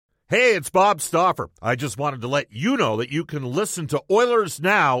Hey, it's Bob Stauffer. I just wanted to let you know that you can listen to Oilers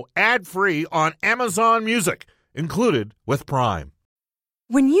Now ad-free on Amazon Music, included with Prime.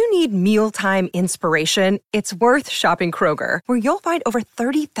 When you need mealtime inspiration, it's worth shopping Kroger, where you'll find over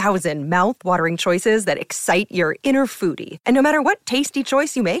 30,000 mouth-watering choices that excite your inner foodie. And no matter what tasty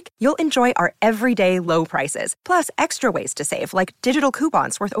choice you make, you'll enjoy our everyday low prices, plus extra ways to save, like digital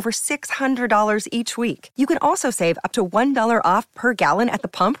coupons worth over $600 each week. You can also save up to $1 off per gallon at the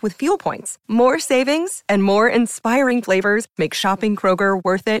pump with fuel points. More savings and more inspiring flavors make shopping Kroger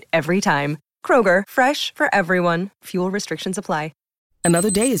worth it every time. Kroger, fresh for everyone. Fuel restrictions apply.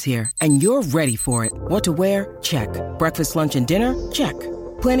 Another day is here, and you're ready for it. What to wear? Check. Breakfast, lunch, and dinner? Check.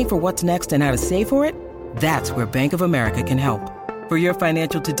 Planning for what's next and how to save for it? That's where Bank of America can help. For your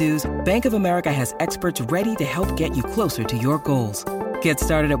financial to-dos, Bank of America has experts ready to help get you closer to your goals. Get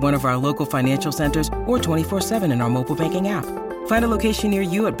started at one of our local financial centers or 24/7 in our mobile banking app. Find a location near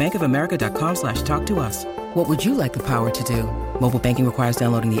you at bankofamerica.com/talktous. What would you like the power to do? Mobile banking requires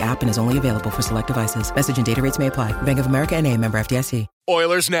downloading the app and is only available for select devices. Message and data rates may apply. Bank of America N.A., member FDIC.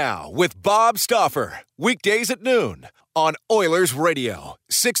 Oilers Now with Bob Stauffer. Weekdays at noon on Oilers Radio,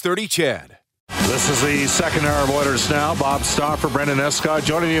 630 CHED. This is the second hour of Oilers Now. Bob Stauffer, Brendan Escott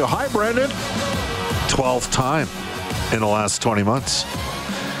joining you. Hi, Brendan. 12th time in the last 20 months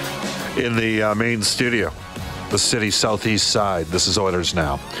in the main studio. The city's southeast side. This is Oilers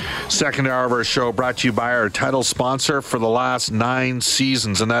Now. Second hour of our show brought to you by our title sponsor for the last 9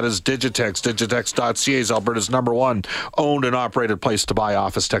 seasons, and that is Digitex. Digitex.ca is Alberta's #1 owned and operated place to buy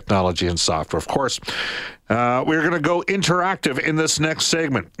office technology and software. Of course, we're going to go interactive in this next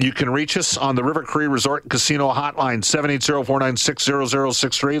segment. You can reach us on the River Cree Resort and Casino hotline,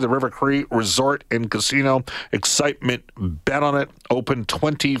 780-496-0063. The River Cree Resort and Casino. Excitement. Bet on it. Open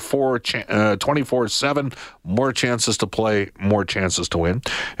 24/7. More chances to play, more chances to win.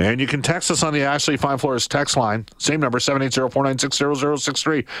 And you can text us on the Ashley Fine Floors text line. Same number,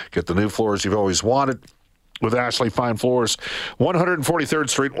 780-496-0063. Get the new floors you've always wanted with Ashley Fine Floors,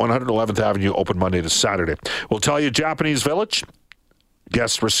 143rd Street, 111th Avenue, open Monday to Saturday. We'll tell you Japanese Village.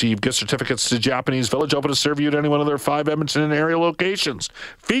 Guests receive gift certificates to Japanese Village, open to serve you at any one of their 5 Edmonton area locations,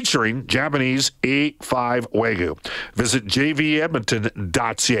 featuring Japanese A5 Wagyu. Visit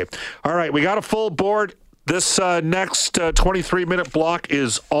jvedmonton.ca. All right, we got a full board. This next 23-minute block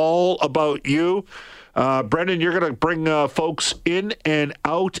is all about you. Brendan, you're going to bring folks in and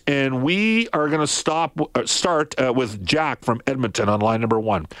out, and we are going to start with Jack from Edmonton on line number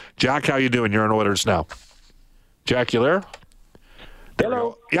 1. Jack, how you doing? You're on Oilers Now. Jack, you there?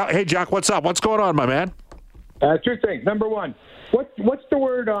 Hello. Yeah. Hey, Jack, what's up? What's going on, my man? 2 things. Number 1, what's the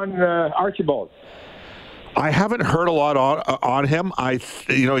word on Archibald? I haven't heard a lot on him.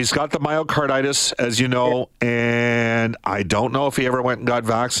 He's got the myocarditis, as you know, and I don't know if he ever went and got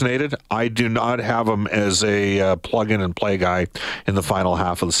vaccinated. I do not have him as a plug-in and play guy in the final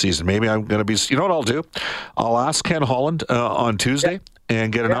half of the season. Maybe I'm going to be. You know what I'll do? I'll ask Ken Holland on Tuesday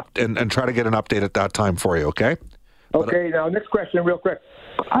and get and try to get an update at that time for you. Okay. Okay. Now, next question, real quick.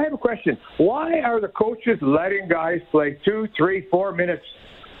 I have a question. Why are the coaches letting guys play 2, 3, 4 minutes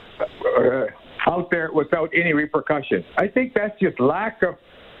out there without any repercussions? I think that's just lack of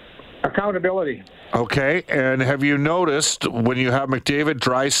accountability. Okay, and have you noticed when you have McDavid,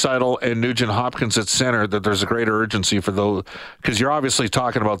 Draisaitl, and Nugent-Hopkins at center that there's a greater urgency for those? Because you're obviously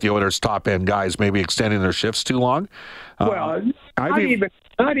talking about the Oilers' top-end guys maybe extending their shifts too long. Well,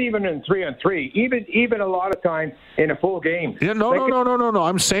 not even in 3-on-3. Even a lot of time in a full game. Yeah, no.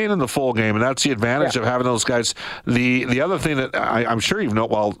 I'm saying in the full game, and that's the advantage of having those guys. The other thing that I'm sure you've known,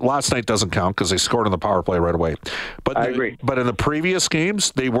 well, last night doesn't count because they scored on the power play right away. But I agree. But in the previous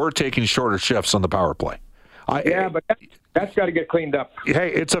games, they were taking shorter shifts on the power play. But that's got to get cleaned up.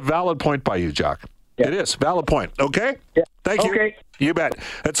 Hey, it's a valid point by you, Jack. Yeah. It is. Valid point. Okay? Yeah. Thank you. Okay. You bet.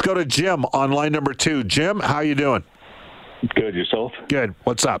 Let's go to Jim on line number 2. Jim, how you doing? Good. Yourself? Good.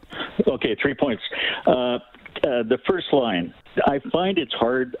 What's up? Okay, 3 points. The first line, I find it's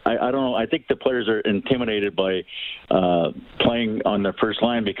hard. I don't know. I think the players are intimidated by playing on the first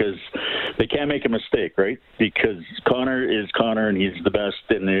line because they can't make a mistake, right? Because Connor is Connor and he's the best,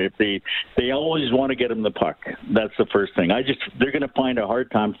 and they always want to get him the puck. That's the first thing. They're going to find a hard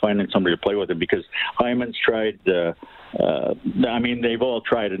time finding somebody to play with him because Hyman's tried. They've all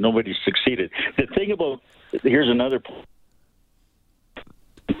tried and nobody's succeeded. The thing about here's another point.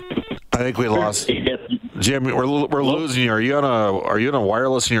 I think we lost Jim. We're losing you. Are you on a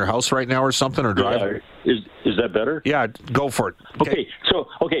wireless in your house right now or something or driving? Is that better? Yeah, go for it. Okay, so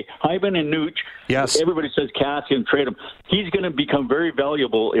Hyman and Nuge. Yes. Everybody says Kassian, trade him. He's going to become very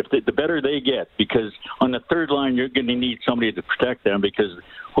valuable if the better they get, because on the third line you're going to need somebody to protect them, because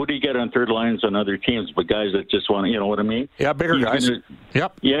who do you get on third lines on other teams but guys that just want to, you know what I mean? Yeah, bigger guys.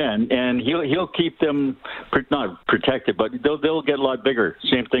 Yep. Yeah, and he'll keep them not protected, but they'll get a lot bigger.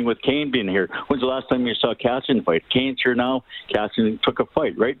 Same thing with Kane being here. When's the last time you saw Kassian fight? Kane's here now. Kassian took a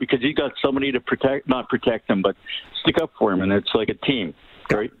fight, right? Because he got somebody to not protect him, but stick up for him, and it's like a team,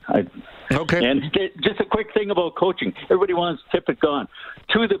 right? Okay. And just a quick thing about coaching. Everybody wants Tippett gone.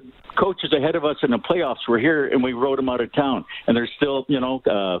 Two of the coaches ahead of us in the playoffs were here, and we wrote them out of town. And they're still,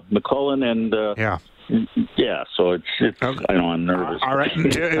 McClellan and yeah. So it's okay. I know I'm nervous. All right,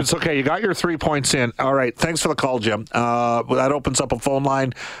 it's okay. You got your 3 points in. All right, thanks for the call, Jim. That opens up a phone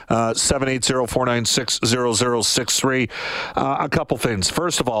line, 780-496-0063. A couple things.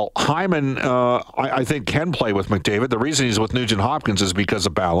 First of all, Hyman, I think, can play with McDavid. The reason he's with Nugent Hopkins is because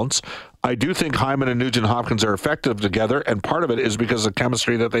of balance. I do think Hyman and Nugent Hopkins are effective together, and part of it is because of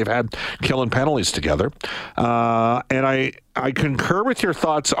chemistry that they've had killing penalties together. And I concur with your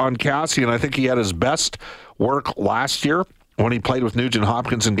thoughts on Kassian. I think he had his best work last year when he played with Nugent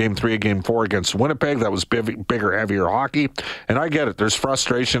Hopkins in Game 3 and Game 4 against Winnipeg. That was bigger, heavier hockey. And I get it. There's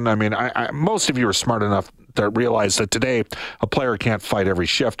frustration. I mean, most of you are smart enough to realize that today a player can't fight every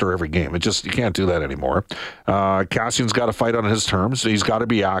shift or every game. You can't do that anymore. Kassian's got to fight on his terms. He's got to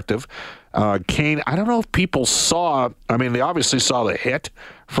be active. Kane, I don't know if people saw, they obviously saw the hit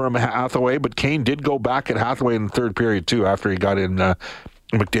from Hathaway, but Kane did go back at Hathaway in the third period too after he got in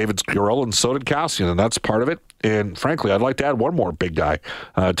McDavid's grill, and so did Kassian, and that's part of it. And frankly, I'd like to add one more big guy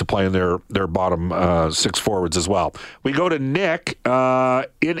to play in their bottom six forwards as well. We go to Nick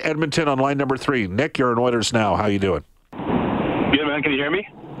in Edmonton on line number 3. Nick, you're in Oilers Now. How you doing? Good, man. Can you hear me?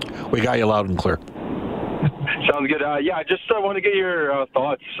 We got you loud and clear. Sounds good. I just want to get your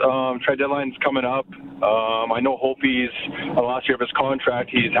thoughts. Trade deadline's coming up. I know Holtby's on the last year of his contract.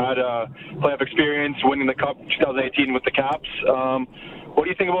 He's had playoff experience, winning the Cup 2018 with the Caps. What do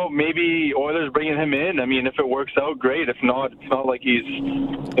you think about maybe Oilers bringing him in? I mean, if it works out, great. If not, it's not like he's,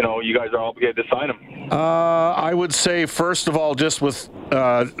 you guys are obligated to sign him. I would say, first of all, just with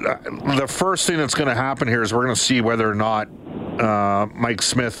the first thing that's going to happen here is we're going to see whether or not Mike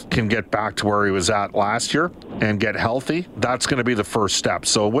Smith can get back to where he was at last year and get healthy. That's going to be the first step.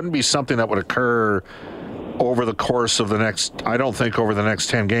 So it wouldn't be something that would occur over the course of the next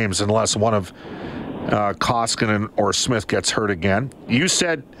 10 games, unless one of Koskinen or Smith gets hurt again. You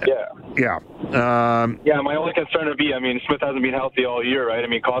said... Yeah. My only concern would be, Smith hasn't been healthy all year, right?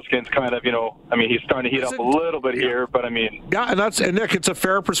 Koskinen's kind of, he's starting to heat up a little bit here, but Yeah, and Nick, it's a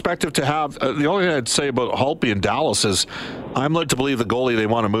fair perspective to have. The only thing I'd say about Holtby in Dallas is I'm led to believe the goalie they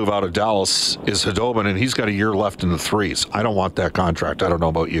want to move out of Dallas is Khudobin, and he's got a year left in the threes. I don't want that contract. I don't know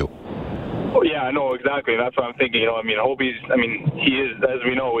about you. Oh, yeah, I know, exactly. That's what I'm thinking. Holtby's, he is, as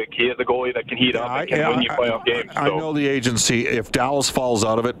we know, he is a goalie that can heat up and can win you playoff games. So. I know the agency, if Dallas falls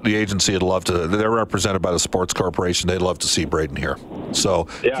out of it, the agency would love to. They're represented by the Sports Corporation. They'd love to see Braden here. So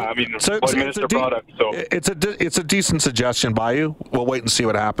yeah, it's a product. So it's a decent suggestion by you. We'll wait and see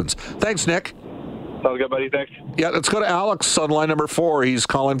what happens. Thanks, Nick. Sounds good, buddy. Thanks. Yeah, let's go to Alex on line number 4. He's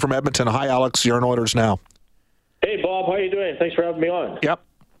calling from Edmonton. Hi, Alex. You're in Oilers Now. Hey, Bob. How you doing? Thanks for having me on. Yep.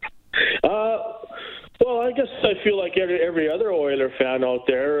 Well, I guess I feel like every other Oiler fan out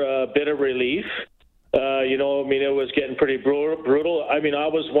there, a bit of relief. It was getting pretty brutal. I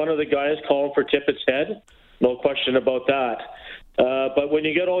was one of the guys calling for Tippett's head, no question about that. But when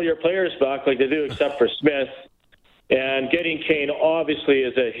you get all your players back, like they do, except for Smith, and getting Kane obviously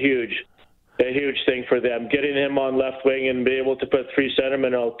is a huge thing for them. Getting him on left wing and be able to put 3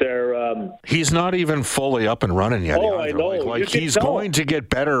 centermen out there. He's not even fully up and running yet. Oh, I know. Like he's going to get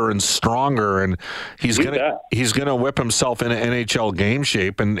better and stronger, and he's gonna whip himself into NHL game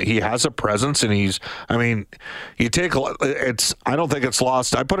shape, and he has a presence, and I don't think it's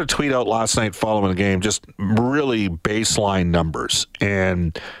lost. I put a tweet out last night following the game, just really baseline numbers,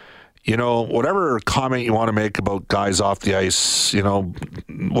 and whatever comment you want to make about guys off the ice,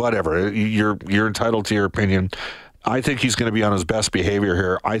 whatever, you're entitled to your opinion. I think he's going to be on his best behavior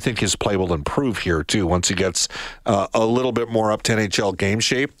here. I think his play will improve here too once he gets a little bit more up to NHL game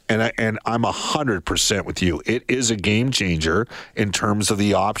shape. And I'm 100% with you. It is a game changer in terms of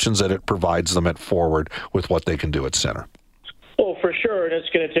the options that it provides them at forward with what they can do at center. Oh, for sure, and it's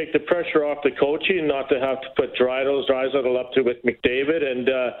going to take the pressure off the coaching not to have to put Draisaitl up to with McDavid. And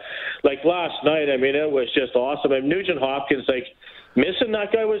like last night, it was just awesome. Nugent Hopkins, missing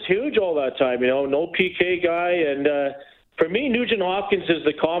that guy was huge all that time. No PK guy, and for me, Nugent Hopkins is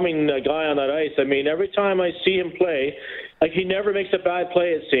the calming guy on that ice. I mean, every time I see him play, like, he never makes a bad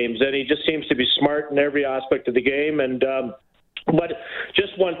play, it seems, and he just seems to be smart in every aspect of the game. And but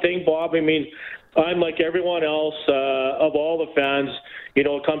just one thing, Bob, I mean, I'm like everyone else, of all the fans, it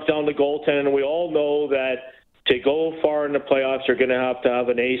comes down to goaltending, and we all know that to go far in the playoffs, you're going to have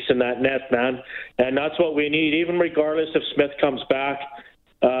an ace in that net, man. And that's what we need, even regardless if Smith comes back.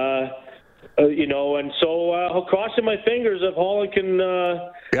 And so I'm crossing my fingers if Holland can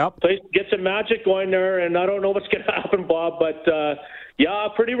get some magic going there, and I don't know what's going to happen, Bob, but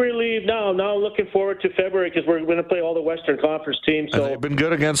pretty relieved now. Now looking forward to February because we're going to play all the Western Conference teams. So. And they've been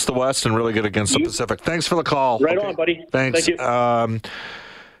good against the West and really good against the Pacific. Thanks for the call. Right on, buddy. Thanks. Thank you.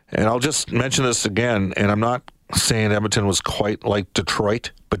 And I'll just mention this again, and I'm not saying Edmonton was quite like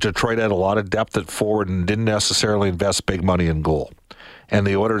Detroit, but Detroit had a lot of depth at forward and didn't necessarily invest big money in goal. And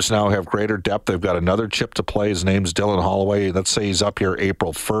the Oilers now have greater depth. They've got another chip to play. His name's Dylan Holloway. Let's say he's up here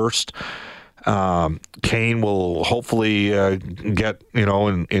April 1st. Kane will hopefully get,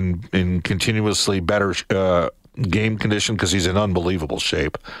 in continuously better game condition because he's in unbelievable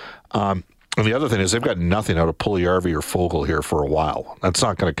shape. And the other thing is they've got nothing out of Puljujarvi or Foegele here for a while. That's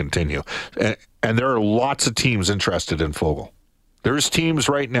not going to continue. And there are lots of teams interested in Foegele. There's teams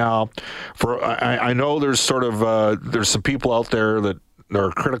right now. I know there's sort of there's some people out there that are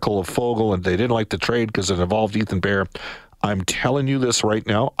critical of Foegele and they didn't like the trade because it involved Ethan Bear. I'm telling you this right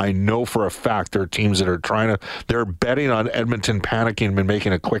now. I know for a fact there are teams that are they're betting on Edmonton panicking and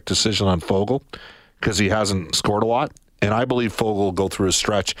making a quick decision on Foegele because he hasn't scored a lot. And I believe Foegele will go through a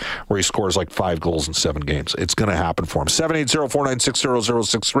stretch where he scores like 5 goals in 7 games. It's going to happen for him.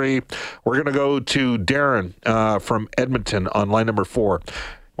 780-496-0063. We're going to go to Darren from Edmonton on line number 4.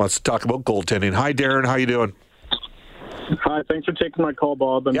 Let's talk about goaltending. Hi, Darren. How you doing? Hi. Thanks for taking my call,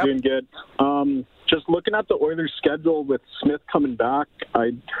 Bob. I'm doing good. Just looking at the Oilers' schedule with Smith coming back,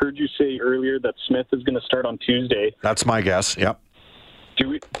 I heard you say earlier that Smith is going to start on Tuesday. That's my guess. Yep. Do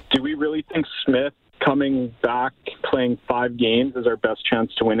we really think Smith coming back, playing 5 games, is our best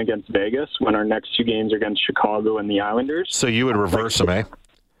chance to win against Vegas when our next 2 games are against Chicago and the Islanders? So you would reverse them, eh?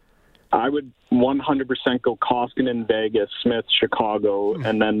 I would 100% go Koskinen, Vegas, Smith, Chicago,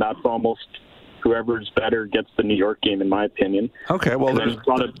 and then that's almost whoever's better gets the New York game, in my opinion. Okay, well,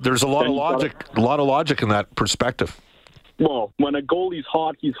 there's a lot of logic in that perspective. Well, when a goalie's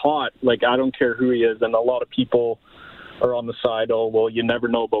hot, he's hot. Like, I don't care who he is, and a lot of people are on the side, you never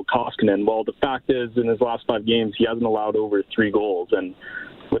know about Koskinen. Well, the fact is, in his last 5 games, he hasn't allowed over 3 goals. And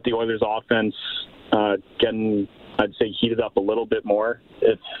with the Oilers' offense getting, I'd say, heated up a little bit more,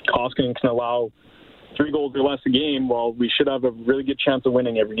 if Koskinen can allow 3 goals or less a game, well, we should have a really good chance of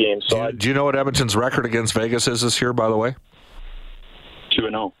winning every game. So, do you know what Edmonton's record against Vegas is this year, by the way?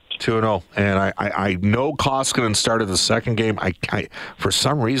 2-0. 2-0. And I know Koskinen started the second game. I for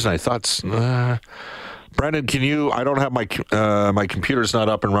some reason, I thought... Brendan, can you? I don't have my computer's not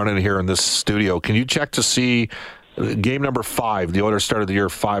up and running here in this studio. Can you check to see game number 5? The Oilers started the year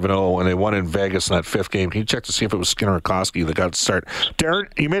 5-0, and they won in Vegas in that 5th game. Can you check to see if it was Skinner or Koski that got to start? Darren,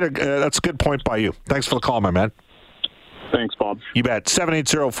 you made that's a good point by you. Thanks for the call, my man. Thanks, Bob. You bet.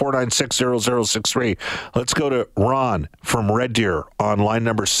 780-496-0063. Let's go to Ron from Red Deer on line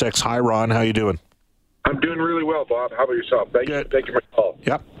number 6. Hi, Ron. How you doing? I'm doing really well, Bob. How about yourself? Thank you for taking my call.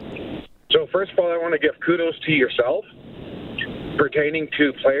 Yep. So first of all, I want to give kudos to yourself pertaining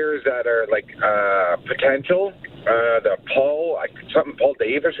to players that are like potential. Paul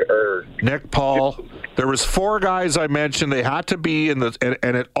Davis or Nick Paul. There was 4 guys I mentioned. They had to be in the,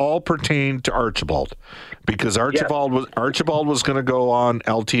 and it all pertained to Archibald because Archibald was going to go on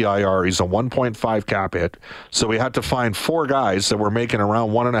LTIR. He's a 1.5 cap hit, so we had to find 4 guys that were making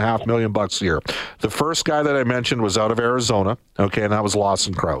around $1.5 million a year. The first guy that I mentioned was out of Arizona, okay, and that was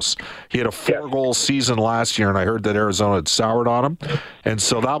Lawson Krause. He had a 4-goal season last year, and I heard that Arizona had soured on him, and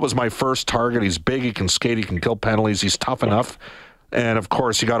so that was my first target. He's big, he can skate, he can kill penalties, he's tough enough. And, of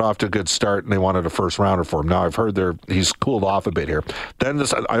course, he got off to a good start, and they wanted a first-rounder for him. Now, I've heard he's cooled off a bit here. Then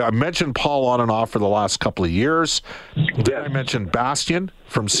I mentioned Paul on and off for the last couple of years. Then I mentioned Bastian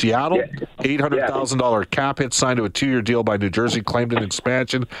from Seattle, $800,000 cap hit, signed to a 2-year deal by New Jersey, claimed an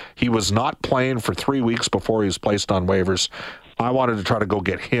expansion. He was not playing for 3 weeks before he was placed on waivers. I wanted to try to go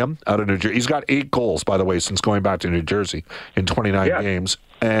get him out of New Jersey. He's got 8 goals, by the way, since going back to New Jersey in 29 games,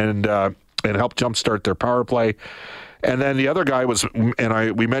 and helped jumpstart their power play. And then the other guy was,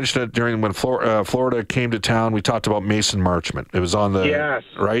 and we mentioned it during when Florida came to town. We talked about Mason Marchment. It was on the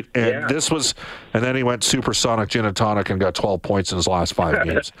right, and this was, and then he went supersonic gin and tonic and got 12 points in his last 5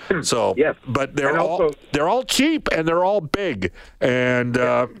 games. So, but they're all cheap and they're all big, and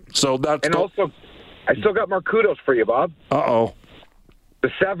so that's. I still got more kudos for you, Bob. Uh-oh. The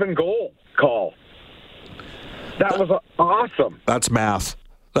 7-goal call. That was awesome. That's math.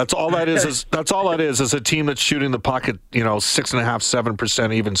 That's all that is. That's all that is a team that's shooting the puck at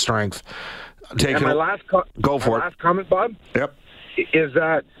 6.5-7% even strength. And my last go for it. Last comment, Bob. Yep. Is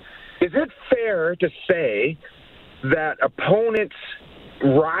it fair to say that opponents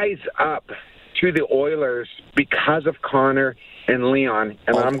rise up to the Oilers because of Connor and Leon?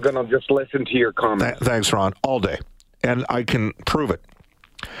 And I'm going to just listen to your comment. Thanks, Ron. All day, and I can prove it.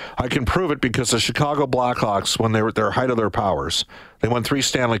 I can prove it because the Chicago Blackhawks, when they were at their height of their powers, they won 3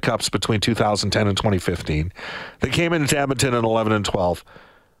 Stanley Cups between 2010 and 2015. They came into Edmonton in 11 and 12.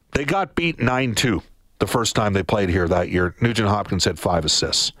 They got beat 9-2 the first time they played here that year. Nugent Hopkins had 5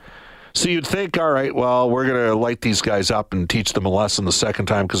 assists. So you'd think, all right, well, we're going to light these guys up and teach them a lesson the second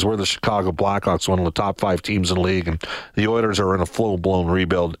time because we're the Chicago Blackhawks, one of the top 5 teams in the league, and the Oilers are in a full-blown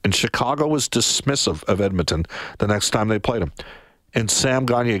rebuild. And Chicago was dismissive of Edmonton the next time they played them. And Sam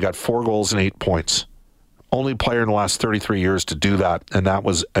Gagner got 4 goals and 8 points. Only player in the last 33 years to do that, and that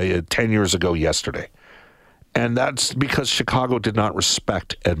was 10 years ago yesterday. And that's because Chicago did not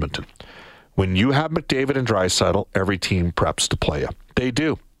respect Edmonton. When you have McDavid and Draisaitl, every team preps to play you. They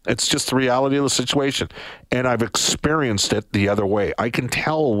do. It's just the reality of the situation. And I've experienced it the other way. I can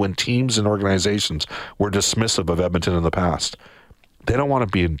tell when teams and organizations were dismissive of Edmonton in the past. They don't want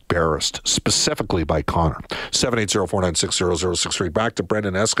to be embarrassed, specifically by Connor. 780-496-0063. Back to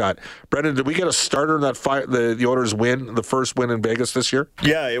Brendan Escott. Brendan, did we get a starter in that the Oilers win, the first win in Vegas this year?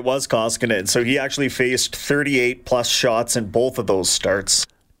 Yeah, it was Koskinen. So he actually faced 38-plus shots in both of those starts.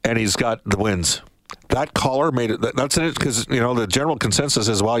 And he's got the wins. That caller made it. That's it because the general consensus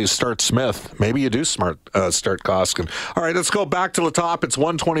is, well, you start Smith. Maybe you do start Koskinen. All right, let's go back to the top. It's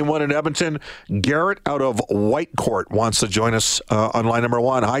 121 in Edmonton. Garrett out of Whitecourt wants to join us on line number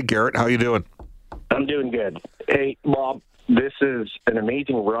 1. Hi, Garrett. How you doing? I'm doing good. Hey, Bob, this is an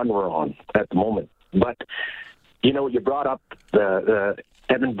amazing run we're on at the moment. But you brought up the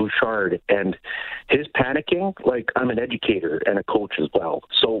Evan Bouchard and his panicking. Like, I'm an educator and a coach as well,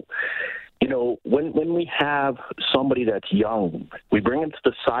 so. When we have somebody that's young, we bring them to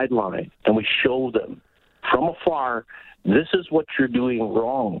the sideline and we show them from afar, this is what you're doing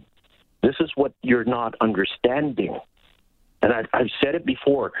wrong. This is what you're not understanding. And I've said it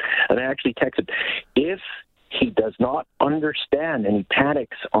before, and I actually texted, if he does not understand and he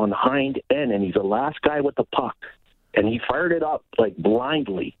panics on the hind end and he's the last guy with the puck and he fired it up like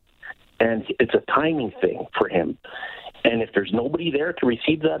blindly, and it's a timing thing for him. And if there's nobody there to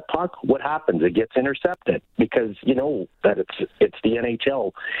receive that puck, what happens? It gets intercepted because that it's the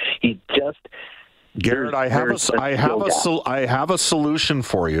NHL. He just Garrett, I have a solution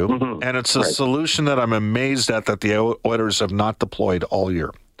for you, and it's a solution that I'm amazed at that the Oilers have not deployed all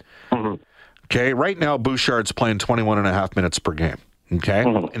year. Okay, right now Bouchard's playing 21 and a half minutes per game. Okay,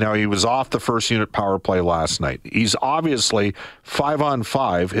 now he was off the first unit power play last night. He's obviously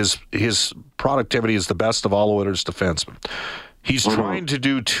 5-on-5. His productivity is the best of all Oilers defensemen. He's trying to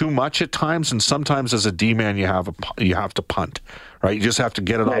do too much at times, and sometimes as a D-man you have to punt, right? You just have to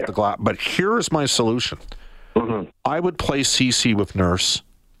get it off the glass. But here is my solution. I would play CeCe with Nurse,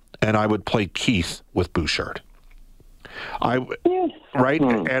 and I would play Keith with Bouchard. Right?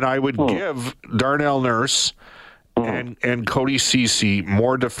 And I would give Darnell Nurse and Cody CeCe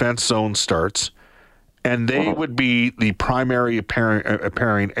more defense zone starts, and they would be the primary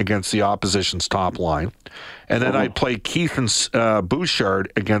pairing against the opposition's top line. And then I'd play Keith and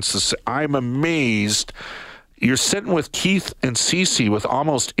Bouchard against the. I'm amazed. You're sitting with Keith and CeCe with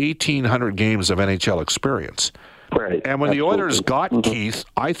almost 1,800 games of NHL experience. Right. And when the Oilers got Keith,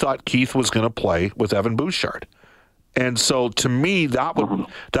 I thought Keith was going to play with Evan Bouchard. And so, to me, that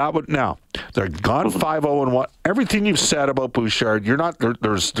would now they're gone 5-0 and 1. Everything you've said about Bouchard, you're not.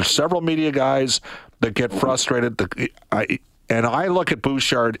 There's several media guys that get frustrated. And I look at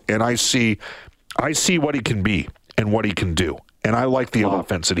Bouchard and I see what he can be and what he can do, and I like the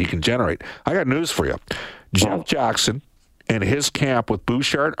offense that he can generate. I got news for you: Jeff Jackson and his camp with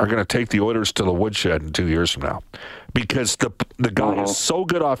Bouchard are going to take the Oilers to the woodshed in 2 years from now, because the guy is so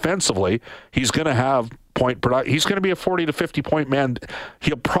good offensively. He's going to have point production. He's going to be a 40 to 50 point man.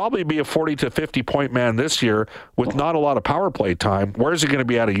 He'll probably be a 40 to 50 point man this year with not a lot of power play time. Where is he going to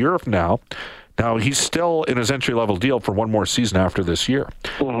be at a year from now? Now, he's still in his entry-level deal for one more season after this year.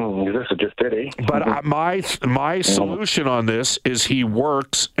 This is just it, eh? But my solution on this is he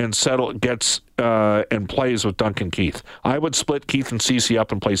works and gets and plays with Duncan Keith. I would split Keith and CeCe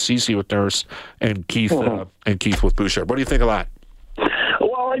up and play CeCe with Nurse and Keith with Bouchard. What do you think of that?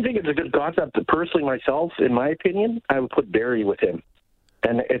 Well, I think it's a good concept. Personally, myself, in my opinion, I would put Barry with him.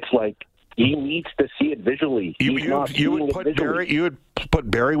 And it's like, He needs to see it visually. You would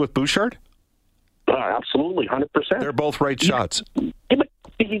put Barry with Bouchard? Absolutely, 100%. They're both right shots. Yeah, but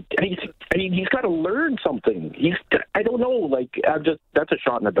he's got to learn something. I don't know. That's a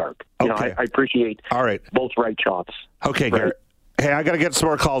shot in the dark. Okay. I appreciate both right shots. Okay, right? Garrett. Hey, I got to get some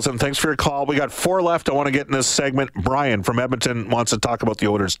more calls in. Thanks for your call. We got 4 left. I want to get in this segment. Brian from Edmonton wants to talk about the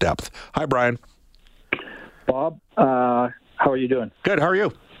Oilers' depth. Hi, Brian. Bob, how are you doing? Good. How are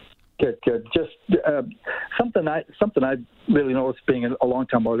you? Good. Just something I really noticed being a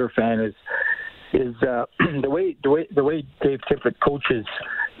longtime Oilers fan is the way Dave Tippett coaches.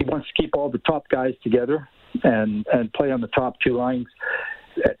 He wants to keep all the top guys together and play on the top 2 lines.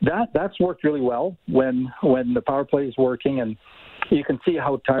 That's worked really well when the power play is working, and you can see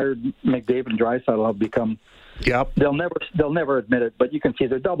how tired McDavid and Draisaitl have become. Yep. They'll never admit it, but you can see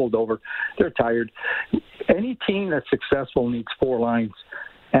they're doubled over. They're tired. Any team that's successful needs 4 lines.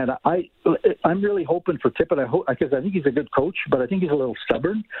 And I'm really hoping for Tippett. Because I think he's a good coach, but I think he's a little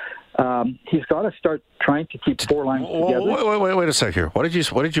stubborn. He's got to start trying to keep 4 lines together. Wait a sec here. What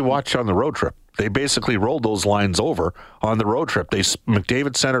did you watch on the road trip? They basically rolled those lines over on the road trip.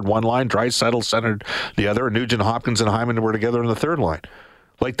 McDavid centered one line, Draisaitl centered the other, and Nugent Hopkins and Hyman were together in the third line.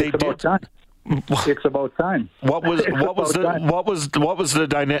 It's about time. It's about time. What was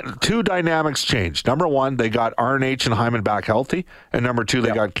the two dynamics changed? Number one, they got RNH and Hyman back healthy, and number 2,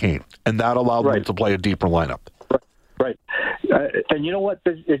 they got Kane, and that allowed them to play a deeper lineup. Right. And you know what?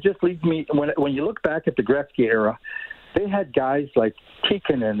 It just leads me when you look back at the Gretzky era. They had guys like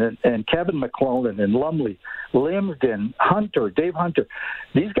Tikkanen and Kevin McClellan and Lumley, Limsden, Hunter, Dave Hunter.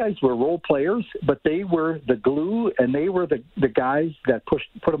 These guys were role players, but they were the glue, and they were the guys that put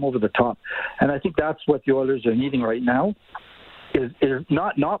them over the top. And I think that's what the Oilers are needing right now is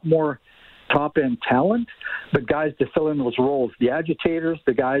not more top-end talent, but guys to fill in those roles. The agitators,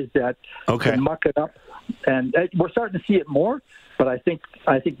 the guys that can muck it up. And we're starting to see it more, but I think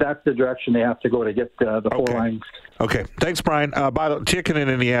that's the direction they have to go to get the 4 lines. Okay. Thanks, Brian. By the way, Tikkanen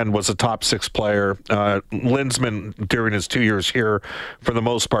in the end was a top 6 player. Linsman, during his 2 years here, for the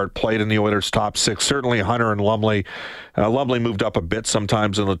most part, played in the Oilers' top 6. Certainly Hunter and Lumley. Lumley moved up a bit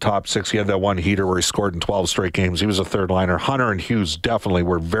sometimes in the top 6. He had that one heater where he scored in 12 straight games. He was a third liner. Hunter and Hughes definitely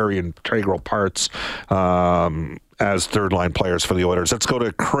were very integral parts as third-line players for the Oilers. Let's go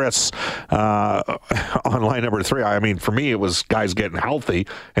to Chris on line number 3. I mean, for me, it was guys getting healthy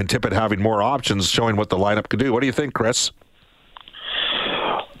and Tippett having more options, showing what the lineup could do. What do you think, Chris?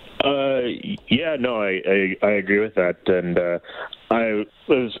 I agree with that. And I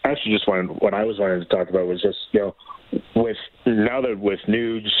was actually just what I was wanting to talk about was just, with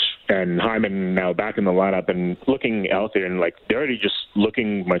Nuge and Hyman now back in the lineup and looking healthier, and they're already just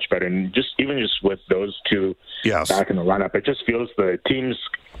looking much better, and just with those 2 back in the lineup, it just feels the team's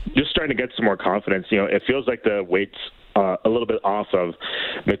just starting to get some more confidence. It feels like the weight's a little bit off of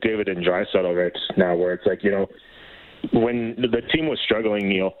McDavid and Draisaitl right now, where it's when the team was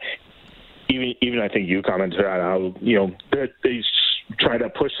struggling, even I think you commented on how they try to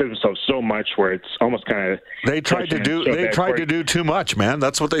push themselves so much where it's almost kind of they tried to do too much, man.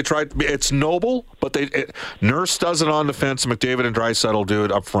 That's what they tried. It's noble, but Nurse does it on defense. McDavid and Draisaitl do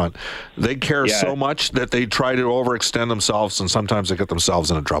it up front. They care so much that they try to overextend themselves, and sometimes they get themselves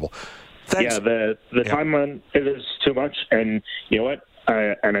into trouble. Thanks. Yeah, the timeline is too much, and you know what?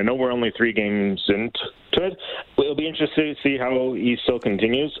 And I know we're only 3 games into it. It'll be interesting to see how he still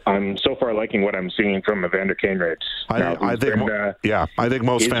continues. I'm so far liking what I'm seeing from Evander Kane rates. I think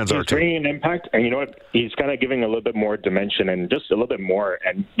most fans are too. He's bringing an impact, and you know what? He's kind of giving a little bit more dimension and just a little bit more.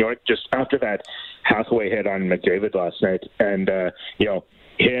 And you know what? Just after that halfway hit on McDavid last night, and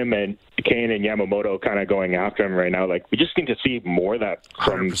him and Kane and Yamamoto kind of going after him right now. We just need to see more of that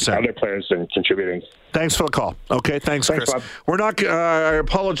from 100%. Other players and contributing. Thanks for the call. Okay, thanks Chris. Bob. We're not. I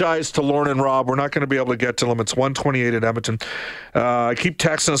apologize to Lauren and Rob. We're not going to be able to get to them. It's 1:28 at Edmonton. Keep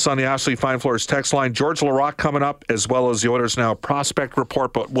texting us on the Ashley Fine Floors text line. George Laraque coming up, as well as the Oilers Now prospect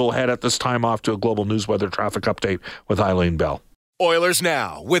report. But we'll head at this time off to a global news weather traffic update with Eileen Bell. Oilers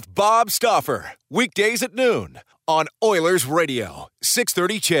Now with Bob Stauffer. Weekdays at noon on Oilers Radio,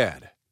 630 CHED.